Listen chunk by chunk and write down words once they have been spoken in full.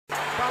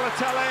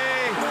Balotelli,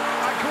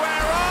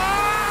 Aguero!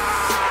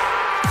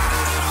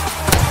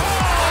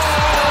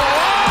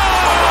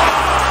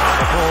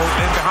 The ball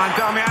in behind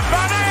Damian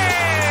Bunny!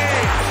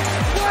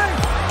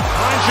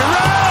 Behind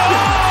Giroud!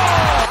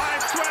 I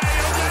swear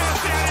you'll never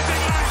see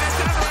anything like this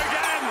ever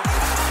again!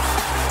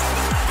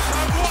 So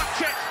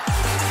watch it!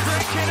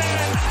 Drink it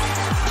in!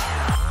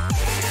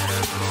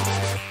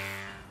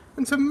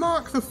 And to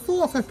mark the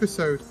 4th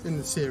episode in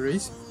the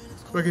series,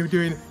 we're going to be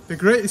doing the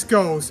greatest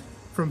goals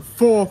from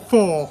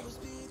 4-4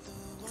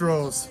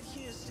 draws.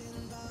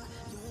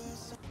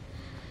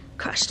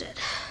 Crushed it.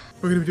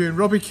 We're going to be doing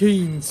Robbie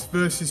Keane's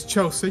versus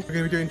Chelsea. We're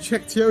going to be doing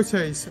Cheick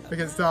Tioté's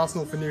against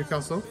Arsenal for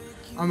Newcastle.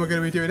 And we're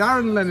going to be doing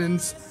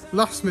Lennon's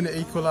last minute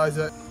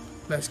equaliser.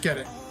 Let's get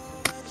it.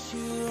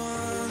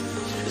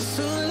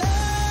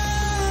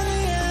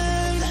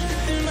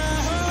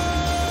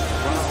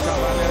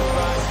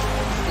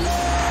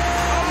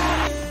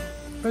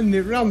 Bending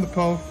it round the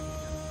pole,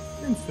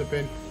 into the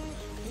bin.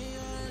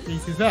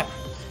 Easy as that.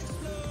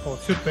 Or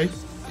it should be.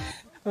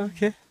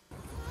 Okay.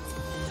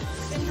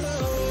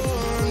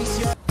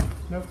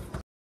 Nope.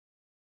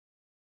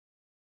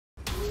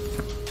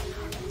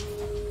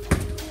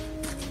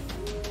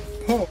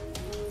 Pole.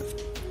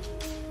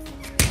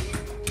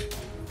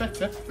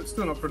 Better, but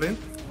still not brilliant.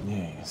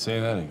 Yeah, say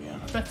that again.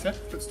 Better,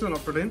 but still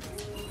not brilliant.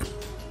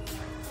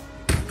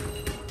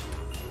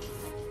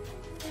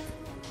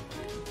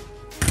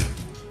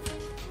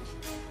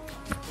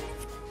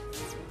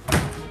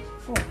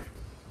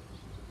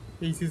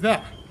 Easy as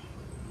that.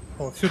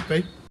 Or it should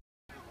be.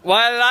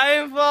 Well,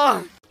 I'm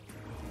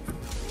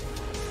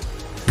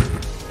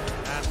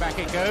And back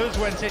it goes,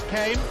 whence it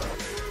came.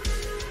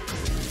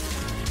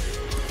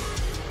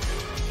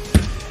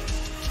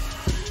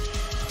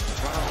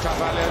 One of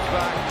Carvalho's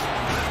back.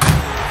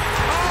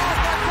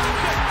 Oh,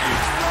 fantastic!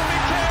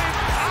 Robbie Keane,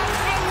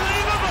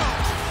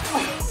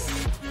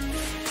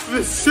 unbelievable!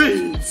 The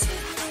seeds!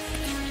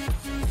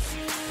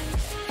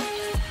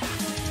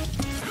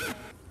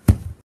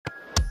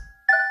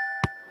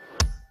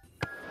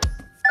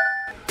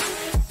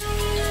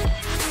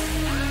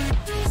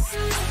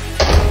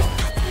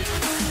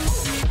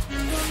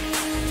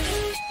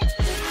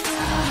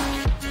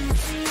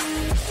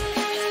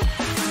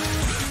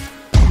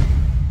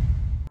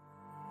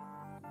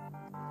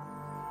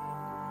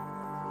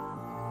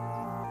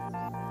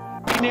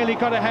 Nearly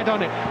got a head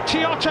on it.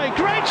 Tioté,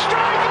 great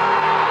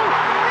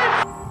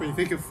strike! When you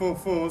think of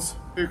 4-4s,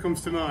 who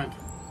comes to mind?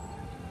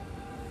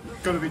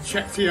 Got to be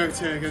Cheick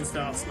Tioté against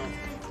Arsenal.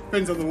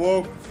 Pins on the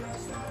wall.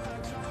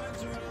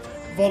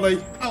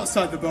 Volley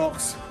outside the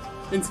box,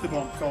 into the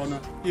bottom corner.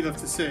 You'd love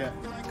to see it.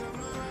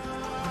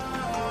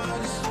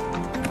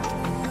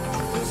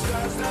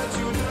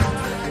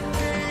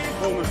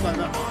 Almost like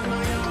that.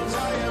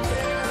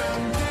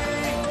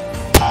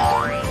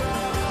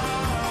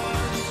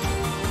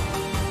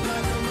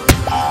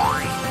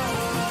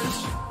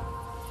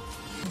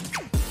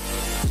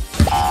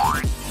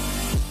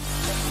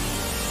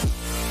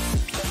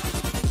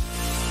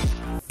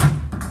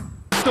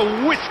 The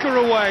whisker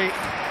away.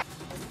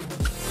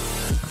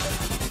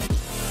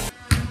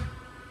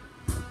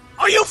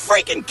 Are you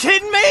freaking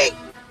kidding me?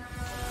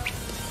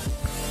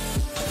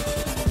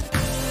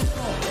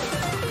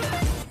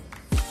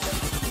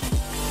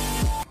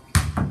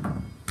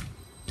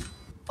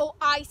 Oh,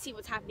 I see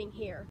what's happening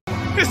here.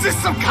 Is this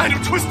some kind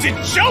of twisted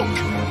joke?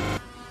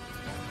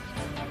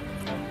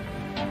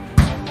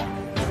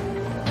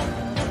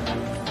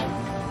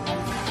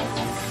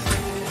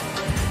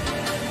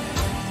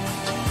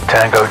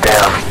 Tango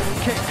down.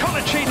 Kick.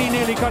 Colaccini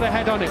nearly got a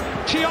head on it.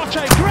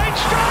 Tioté, great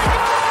strike!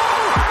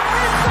 Oh!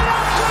 It's an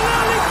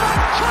absolutely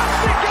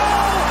fantastic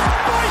goal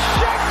by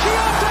Cheick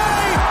Tioté!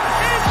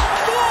 It's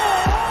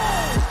 4!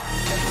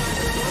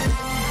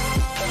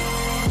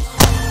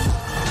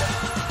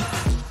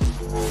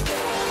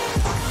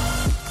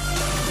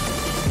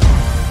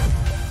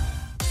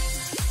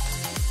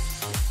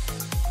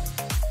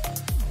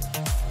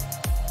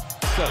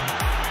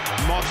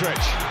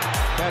 Modric,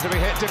 there to be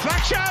hit,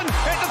 deflection,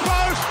 hit the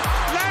post,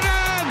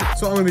 Lennon!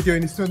 So what I'm going to be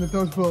doing is throwing the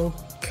dodgeball,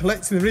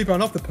 collecting the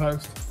rebound off the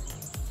post,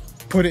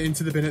 put it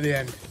into the bin at the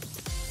end.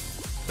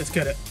 Let's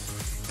get it.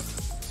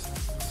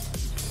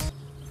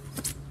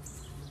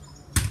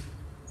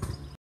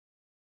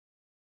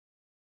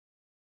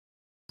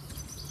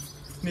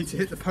 Need to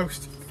hit the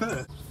post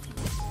first.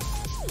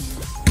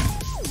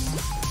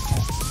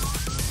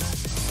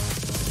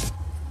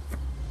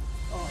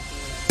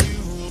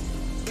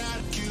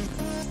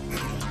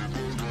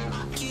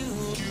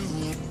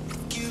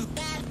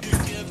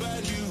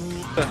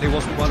 Certainly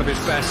wasn't one of his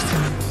best.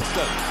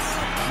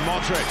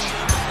 Modric,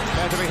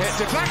 there to be hit,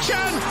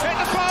 deflection, hit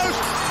the post,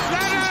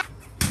 Lennon!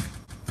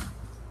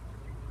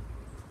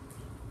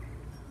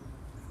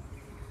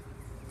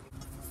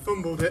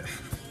 Fumbled it.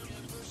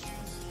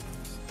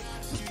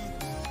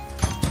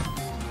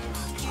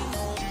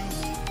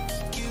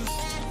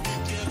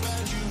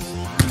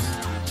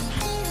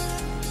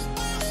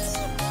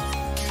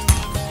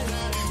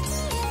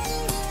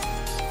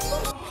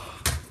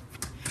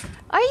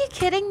 Are you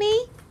kidding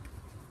me?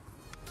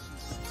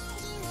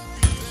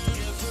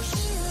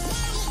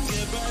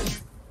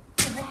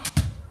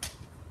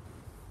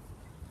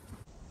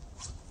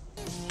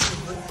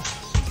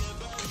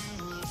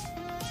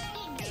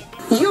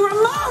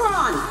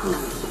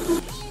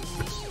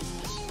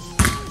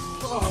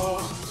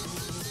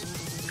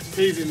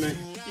 Teasing me.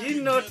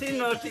 You naughty,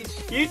 naughty.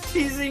 You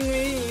teasing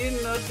me,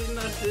 you naughty,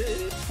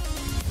 naughty.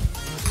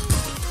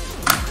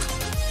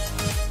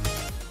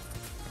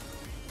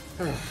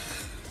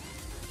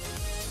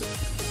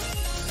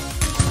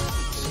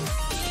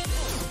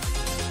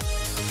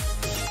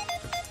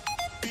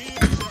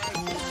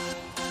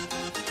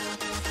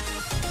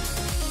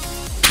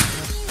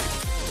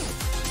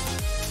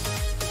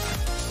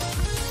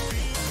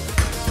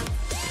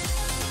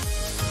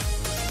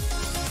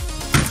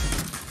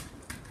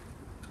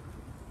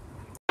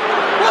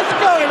 What's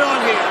going on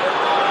here?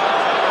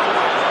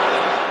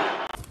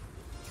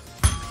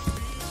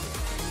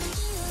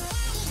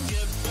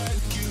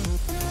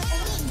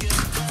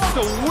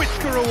 The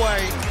whisker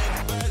away.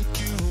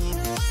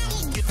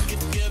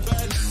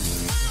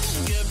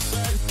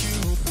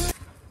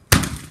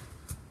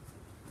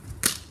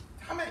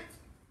 Damn it!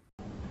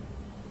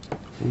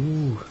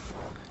 Ooh,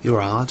 you're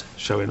hard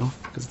showing off.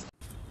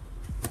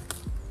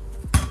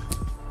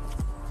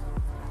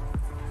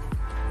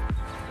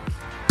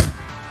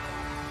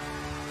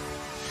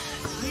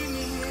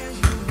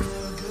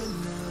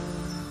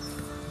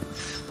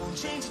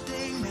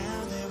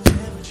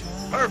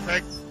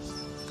 Perfect.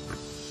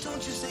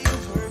 Don't you say a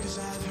word, 'cause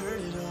I've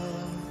heard it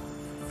all.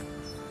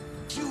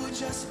 You were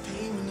just a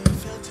pain when you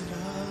felt it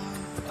all.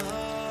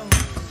 Oh,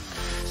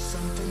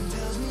 something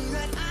tells me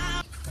that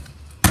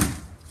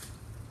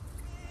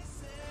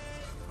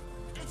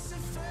it's the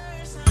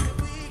first time that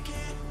we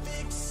can't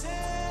fix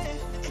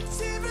it.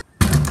 It's even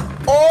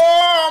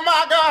Oh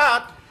my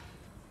God!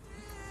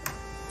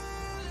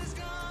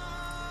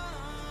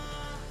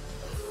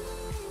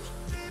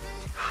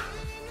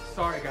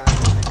 Sorry guys,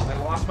 I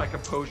lost my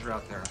composure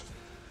out there.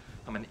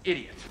 I'm an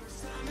idiot.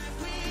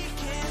 we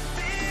can't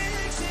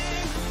fix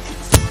it.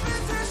 It's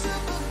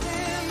irreversible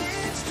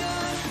damage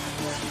done.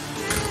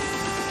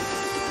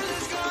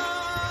 It's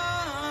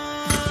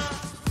gone.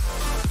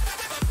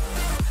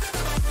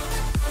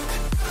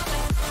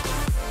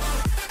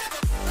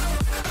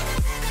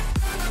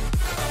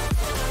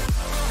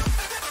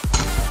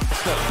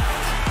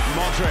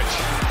 Modric.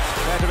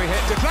 There to be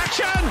hit.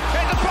 Deflection!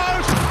 Hit the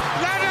post!